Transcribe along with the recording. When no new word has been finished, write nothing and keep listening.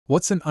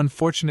What's an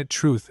unfortunate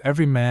truth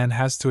every man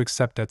has to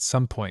accept at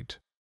some point?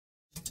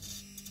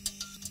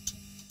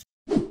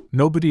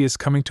 Nobody is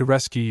coming to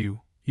rescue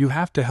you, you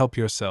have to help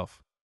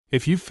yourself.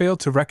 If you fail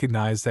to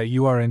recognize that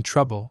you are in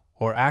trouble,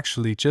 or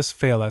actually just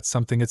fail at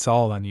something, it's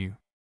all on you.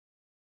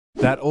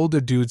 That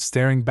older dude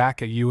staring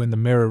back at you in the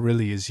mirror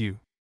really is you.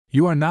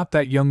 You are not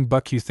that young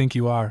buck you think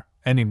you are,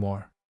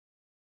 anymore.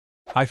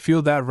 I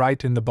feel that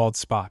right in the bald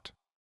spot.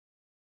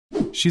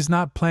 She's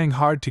not playing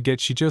hard to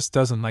get, she just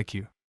doesn't like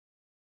you.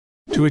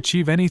 To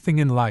achieve anything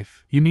in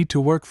life, you need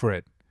to work for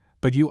it,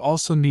 but you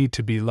also need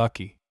to be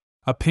lucky.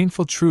 A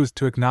painful truth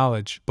to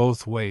acknowledge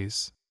both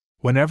ways.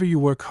 Whenever you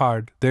work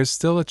hard, there's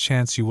still a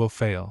chance you will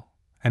fail,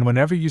 and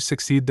whenever you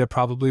succeed, there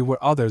probably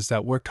were others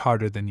that worked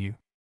harder than you.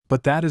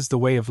 But that is the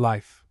way of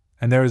life,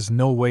 and there is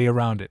no way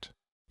around it.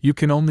 You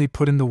can only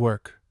put in the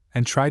work,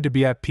 and try to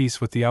be at peace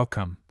with the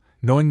outcome,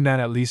 knowing that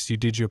at least you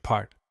did your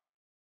part.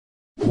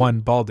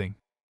 1. Balding.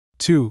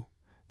 2.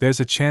 There's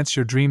a chance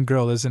your dream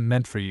girl isn't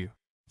meant for you.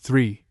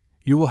 3.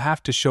 You will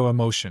have to show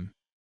emotion.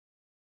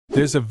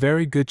 There's a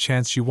very good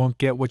chance you won't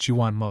get what you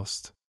want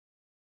most.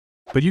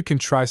 But you can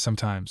try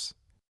sometimes.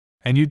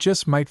 And you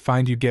just might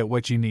find you get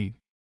what you need.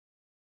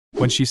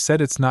 When she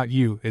said it's not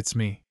you, it's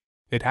me,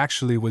 it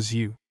actually was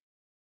you.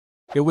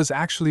 It was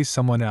actually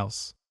someone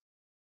else.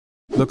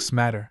 Looks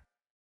matter.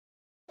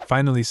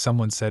 Finally,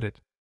 someone said it.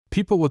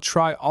 People will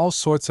try all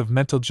sorts of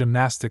mental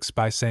gymnastics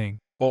by saying,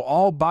 "Oh,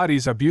 all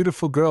bodies are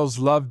beautiful, girls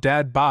love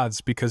dad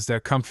bods because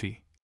they're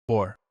comfy."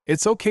 Or,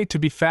 "It's okay to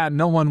be fat,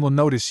 no one will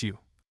notice you."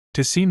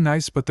 To seem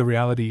nice, but the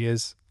reality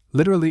is,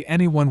 literally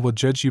anyone will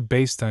judge you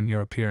based on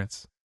your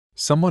appearance.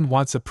 Someone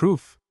wants a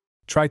proof.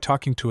 Try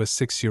talking to a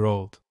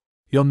 6-year-old.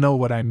 You'll know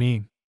what I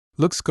mean.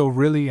 Looks go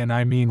really, and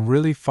I mean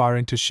really, far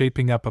into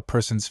shaping up a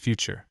person's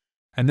future.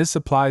 And this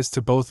applies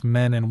to both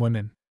men and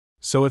women.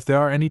 So if there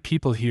are any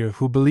people here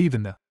who believe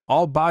in the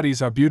 "all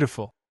bodies are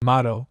beautiful"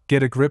 motto,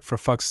 get a grip for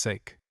fuck's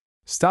sake.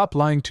 Stop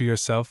lying to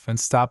yourself and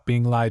stop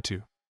being lied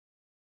to.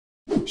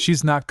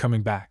 She's not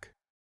coming back.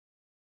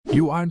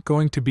 You aren't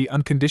going to be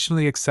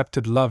unconditionally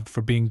accepted, loved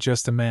for being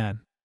just a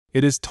man.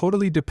 It is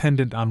totally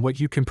dependent on what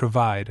you can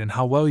provide and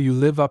how well you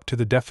live up to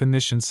the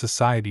definitions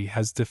society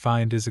has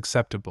defined as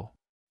acceptable.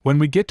 When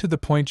we get to the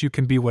point you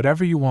can be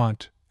whatever you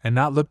want and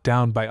not looked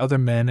down by other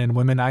men and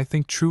women, I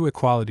think true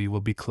equality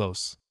will be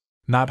close.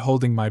 Not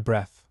holding my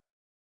breath.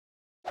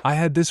 I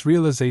had this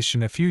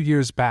realization a few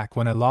years back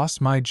when I lost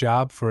my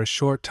job for a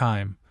short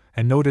time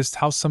and noticed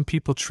how some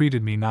people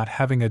treated me not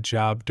having a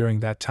job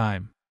during that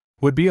time.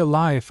 Would be a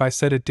lie if I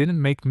said it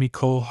didn't make me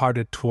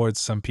cold-hearted towards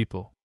some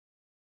people.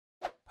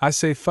 I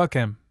say fuck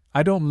 'em,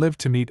 I don't live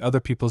to meet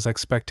other people's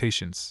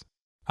expectations.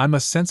 I'm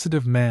a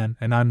sensitive man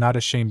and I'm not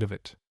ashamed of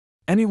it.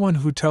 Anyone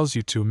who tells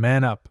you to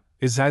man up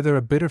is either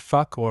a bitter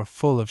fuck or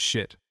full of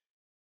shit.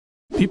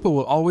 People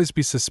will always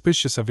be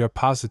suspicious of your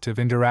positive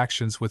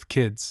interactions with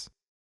kids.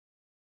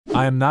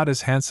 I am not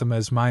as handsome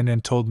as mine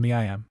and told me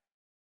I am.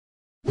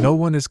 No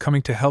one is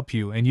coming to help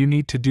you and you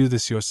need to do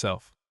this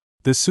yourself.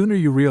 The sooner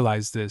you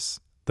realize this,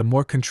 the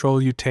more control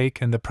you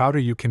take and the prouder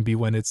you can be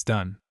when it's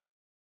done.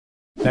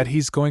 That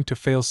he's going to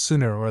fail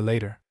sooner or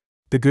later.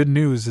 The good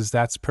news is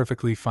that's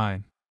perfectly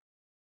fine.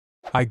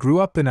 I grew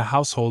up in a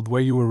household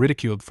where you were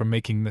ridiculed for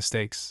making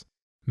mistakes.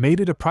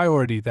 Made it a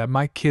priority that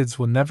my kids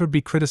will never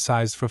be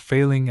criticized for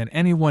failing, and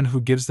anyone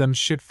who gives them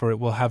shit for it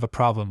will have a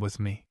problem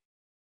with me.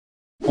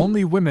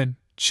 Only women,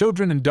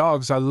 children, and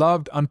dogs are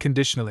loved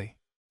unconditionally.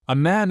 A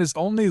man is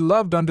only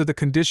loved under the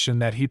condition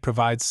that he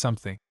provides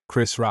something.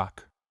 Chris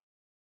Rock.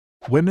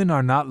 Women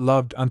are not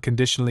loved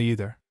unconditionally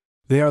either.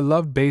 They are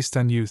loved based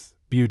on youth,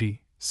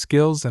 beauty,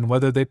 skills, and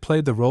whether they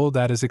play the role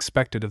that is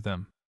expected of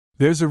them.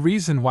 There's a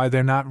reason why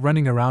they're not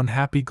running around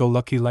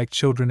happy-go-lucky like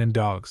children and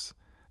dogs.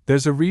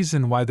 There's a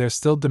reason why they're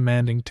still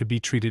demanding to be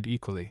treated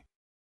equally.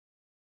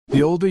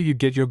 The older you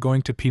get, you're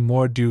going to pee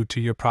more due to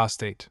your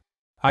prostate.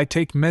 I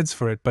take meds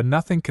for it, but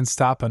nothing can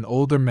stop an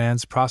older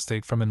man's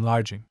prostate from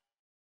enlarging.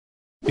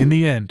 In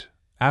the end,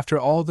 after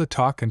all the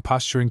talk and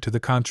posturing to the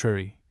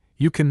contrary,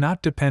 you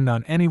cannot depend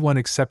on anyone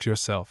except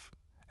yourself,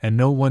 and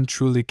no one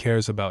truly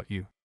cares about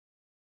you.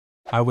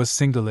 I was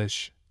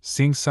single-ish,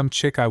 seeing some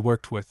chick I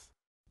worked with,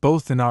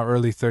 both in our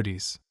early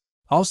 30s.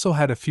 Also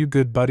had a few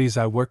good buddies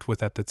I worked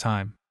with at the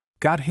time.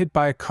 Got hit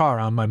by a car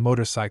on my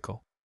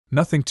motorcycle.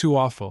 Nothing too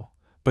awful,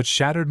 but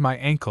shattered my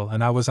ankle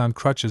and I was on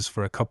crutches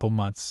for a couple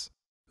months.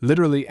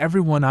 Literally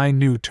everyone I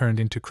knew turned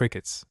into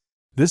crickets.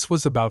 This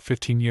was about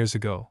 15 years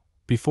ago,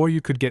 before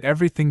you could get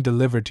everything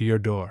delivered to your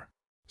door.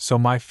 So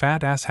my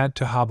fat ass had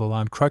to hobble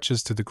on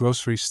crutches to the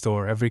grocery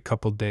store every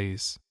couple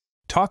days.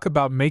 Talk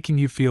about making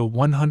you feel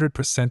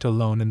 100%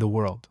 alone in the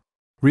world.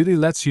 Really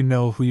lets you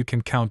know who you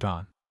can count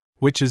on.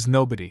 Which is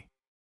nobody.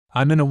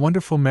 I'm in a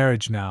wonderful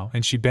marriage now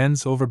and she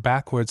bends over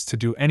backwards to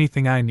do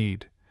anything I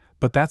need,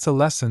 but that's a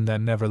lesson that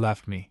never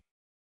left me.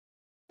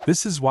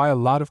 This is why a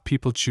lot of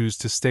people choose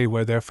to stay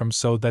where they're from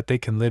so that they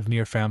can live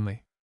near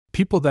family.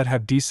 People that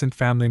have decent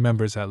family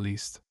members at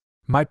least.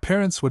 My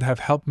parents would have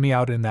helped me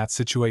out in that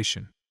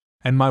situation.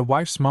 And my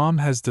wife's mom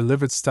has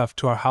delivered stuff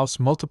to our house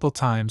multiple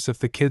times if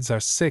the kids are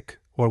sick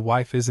or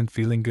wife isn't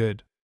feeling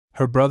good.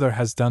 Her brother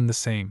has done the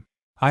same.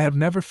 I have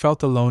never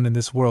felt alone in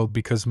this world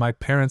because my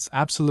parents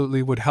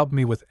absolutely would help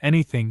me with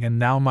anything, and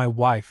now my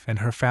wife and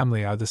her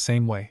family are the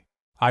same way.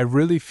 I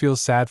really feel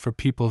sad for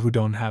people who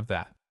don't have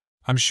that.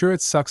 I'm sure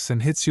it sucks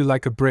and hits you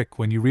like a brick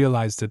when you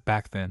realized it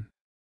back then.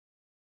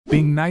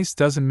 Being nice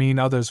doesn't mean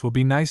others will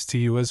be nice to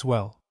you as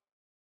well.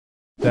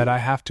 That I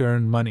have to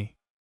earn money.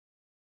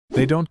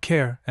 They don't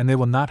care, and they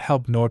will not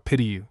help nor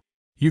pity you.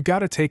 You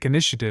gotta take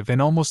initiative in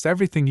almost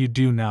everything you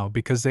do now,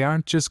 because they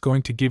aren't just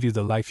going to give you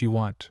the life you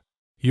want.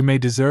 You may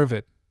deserve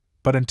it,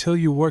 but until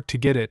you work to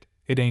get it,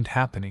 it ain't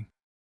happening.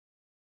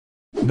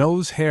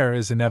 Nose hair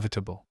is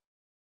inevitable.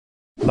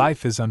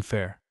 Life is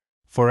unfair.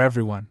 For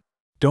everyone.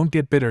 Don't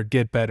get bitter,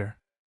 get better.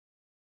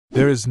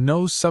 There is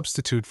no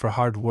substitute for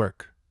hard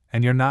work,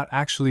 and you're not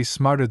actually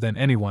smarter than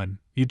anyone,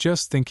 you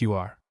just think you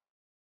are.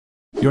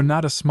 You're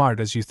not as smart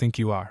as you think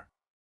you are.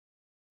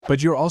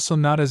 But you're also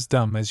not as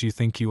dumb as you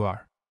think you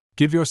are.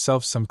 Give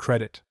yourself some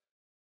credit.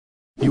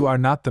 You are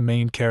not the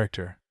main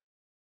character.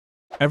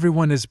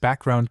 Everyone is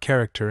background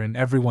character in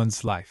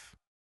everyone's life.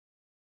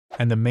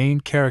 And the main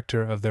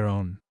character of their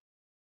own.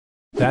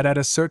 That at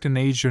a certain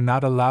age you're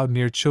not allowed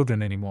near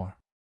children anymore.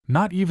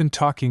 Not even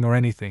talking or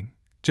anything,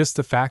 just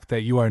the fact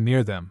that you are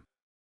near them.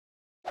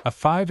 A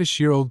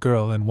 5-ish-year-old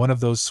girl in one of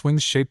those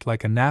swings shaped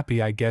like a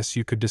nappy, I guess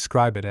you could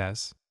describe it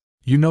as.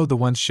 You know, the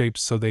ones shaped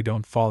so they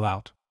don't fall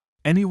out.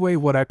 Anyway,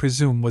 what I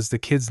presume was the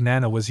kid's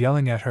nana was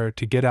yelling at her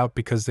to get out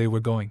because they were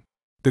going.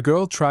 The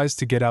girl tries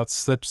to get out,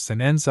 slips,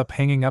 and ends up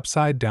hanging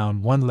upside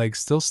down, one leg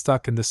still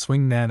stuck in the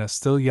swing, nana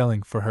still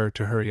yelling for her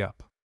to hurry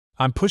up.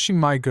 I'm pushing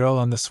my girl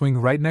on the swing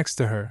right next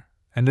to her,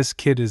 and this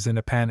kid is in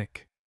a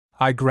panic.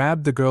 I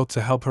grab the girl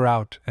to help her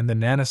out, and the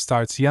nana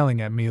starts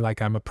yelling at me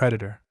like I'm a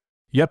predator.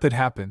 Yep, it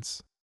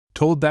happens.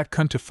 Told that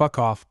cunt to fuck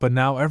off, but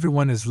now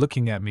everyone is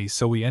looking at me,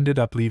 so we ended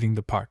up leaving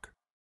the park.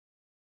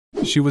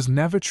 She was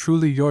never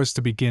truly yours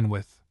to begin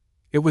with.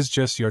 It was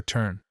just your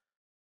turn.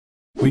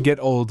 We get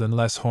old and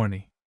less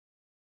horny.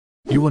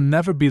 You will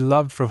never be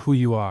loved for who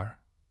you are,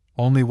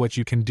 only what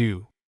you can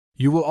do.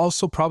 You will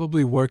also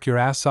probably work your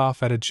ass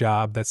off at a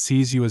job that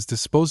sees you as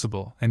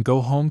disposable and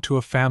go home to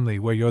a family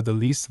where you're the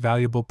least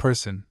valuable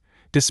person,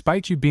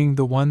 despite you being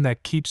the one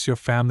that keeps your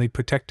family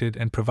protected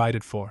and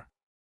provided for.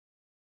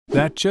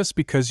 That just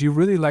because you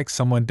really like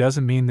someone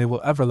doesn't mean they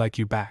will ever like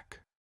you back.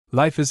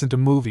 Life isn't a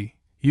movie,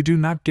 you do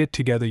not get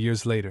together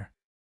years later.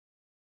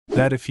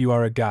 That if you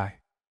are a guy,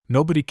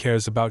 nobody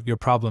cares about your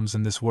problems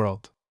in this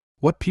world.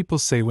 What people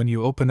say when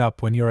you open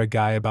up when you're a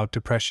guy about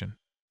depression.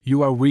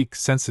 You are weak,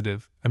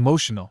 sensitive,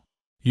 emotional.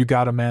 You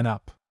gotta man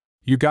up.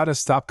 You gotta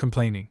stop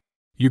complaining.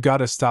 You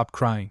gotta stop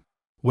crying.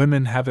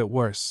 Women have it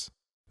worse.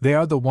 They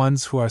are the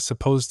ones who are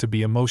supposed to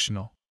be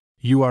emotional.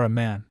 You are a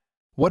man.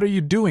 What are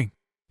you doing?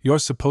 You're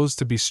supposed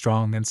to be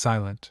strong and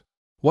silent.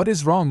 What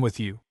is wrong with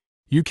you?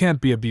 You can't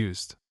be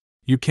abused.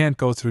 You can't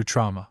go through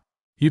trauma.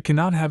 You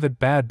cannot have it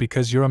bad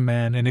because you're a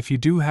man, and if you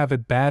do have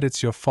it bad,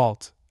 it's your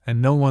fault,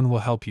 and no one will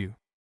help you.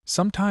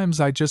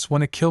 Sometimes I just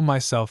want to kill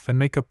myself and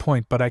make a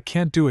point, but I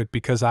can't do it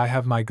because I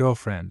have my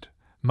girlfriend,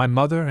 my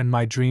mother, and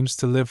my dreams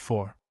to live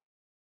for.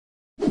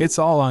 It's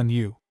all on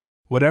you.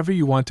 Whatever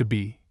you want to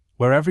be,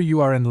 wherever you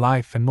are in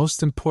life, and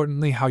most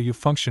importantly how you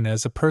function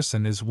as a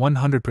person is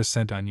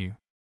 100% on you.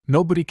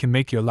 Nobody can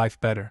make your life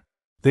better.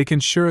 They can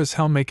sure as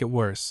hell make it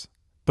worse.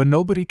 But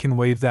nobody can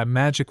wave that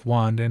magic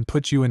wand and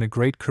put you in a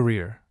great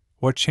career,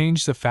 or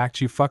change the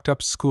fact you fucked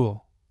up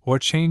school, or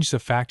change the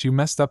fact you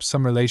messed up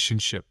some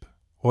relationship,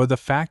 or the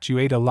fact you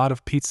ate a lot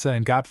of pizza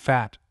and got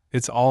fat.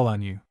 It's all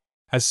on you.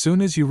 As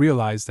soon as you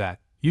realize that,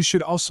 you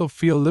should also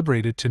feel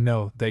liberated to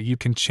know that you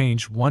can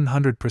change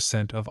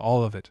 100% of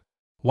all of it.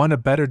 Want a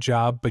better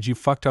job but you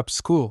fucked up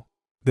school?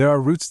 There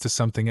are routes to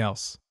something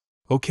else.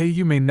 Okay,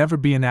 you may never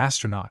be an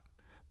astronaut,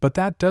 but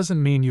that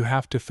doesn't mean you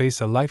have to face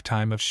a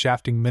lifetime of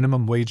shafting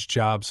minimum wage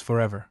jobs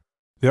forever.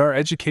 There are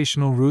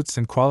educational routes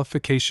and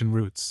qualification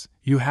routes.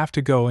 You have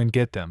to go and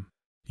get them.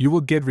 You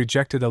will get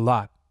rejected a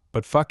lot,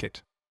 but fuck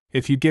it.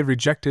 If you get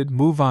rejected,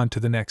 move on to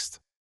the next.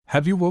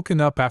 Have you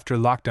woken up after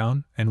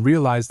lockdown and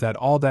realized that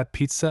all that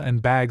pizza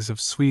and bags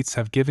of sweets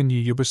have given you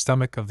your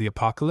stomach of the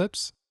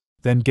apocalypse?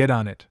 Then get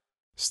on it.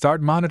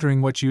 Start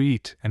monitoring what you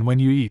eat, and when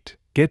you eat,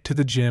 get to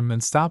the gym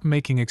and stop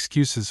making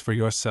excuses for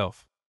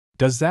yourself.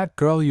 Does that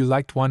girl you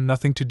liked want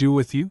nothing to do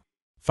with you?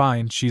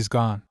 Fine, she's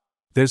gone.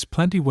 There's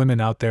plenty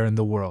women out there in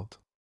the world.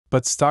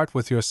 But start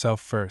with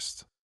yourself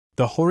first.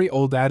 The hoary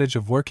old adage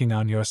of working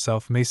on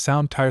yourself may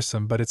sound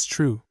tiresome, but it's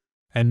true.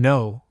 And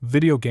no,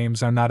 video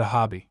games are not a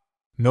hobby.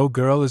 No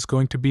girl is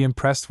going to be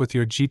impressed with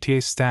your GTA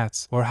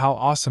stats or how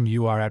awesome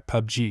you are at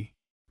PUBG.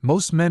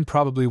 Most men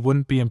probably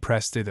wouldn't be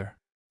impressed either.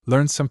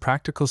 Learn some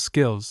practical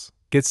skills,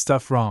 get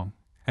stuff wrong,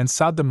 and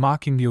sod the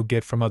mocking you'll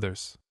get from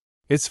others.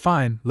 It's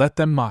fine, let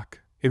them mock.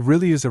 It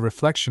really is a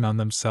reflection on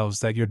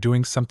themselves that you're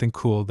doing something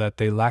cool that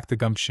they lack the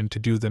gumption to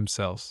do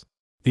themselves.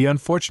 The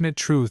unfortunate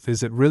truth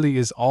is it really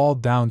is all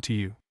down to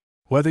you.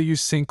 Whether you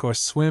sink or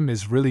swim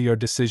is really your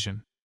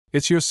decision.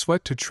 It's your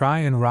sweat to try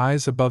and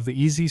rise above the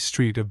easy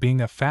street of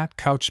being a fat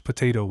couch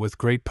potato with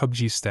great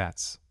PUBG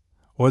stats,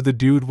 or the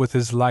dude with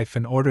his life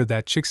in order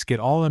that chicks get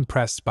all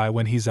impressed by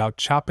when he's out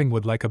chopping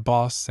wood like a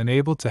boss and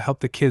able to help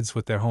the kids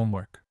with their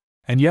homework.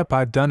 And yep,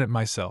 I've done it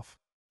myself.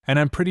 And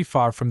I'm pretty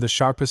far from the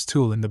sharpest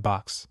tool in the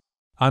box.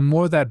 I'm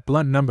more that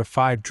blunt number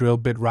 5 drill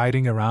bit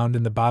riding around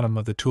in the bottom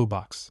of the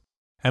toolbox.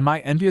 Am I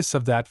envious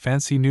of that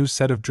fancy new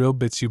set of drill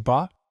bits you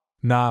bought?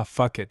 Nah,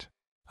 fuck it.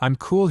 I'm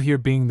cool here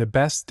being the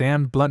best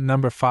damn blunt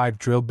number 5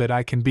 drill bit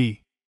I can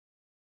be.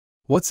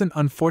 What's an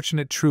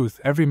unfortunate truth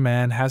every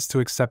man has to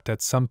accept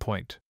at some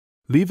point?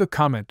 Leave a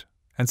comment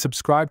and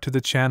subscribe to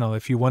the channel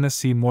if you want to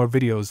see more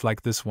videos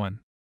like this one.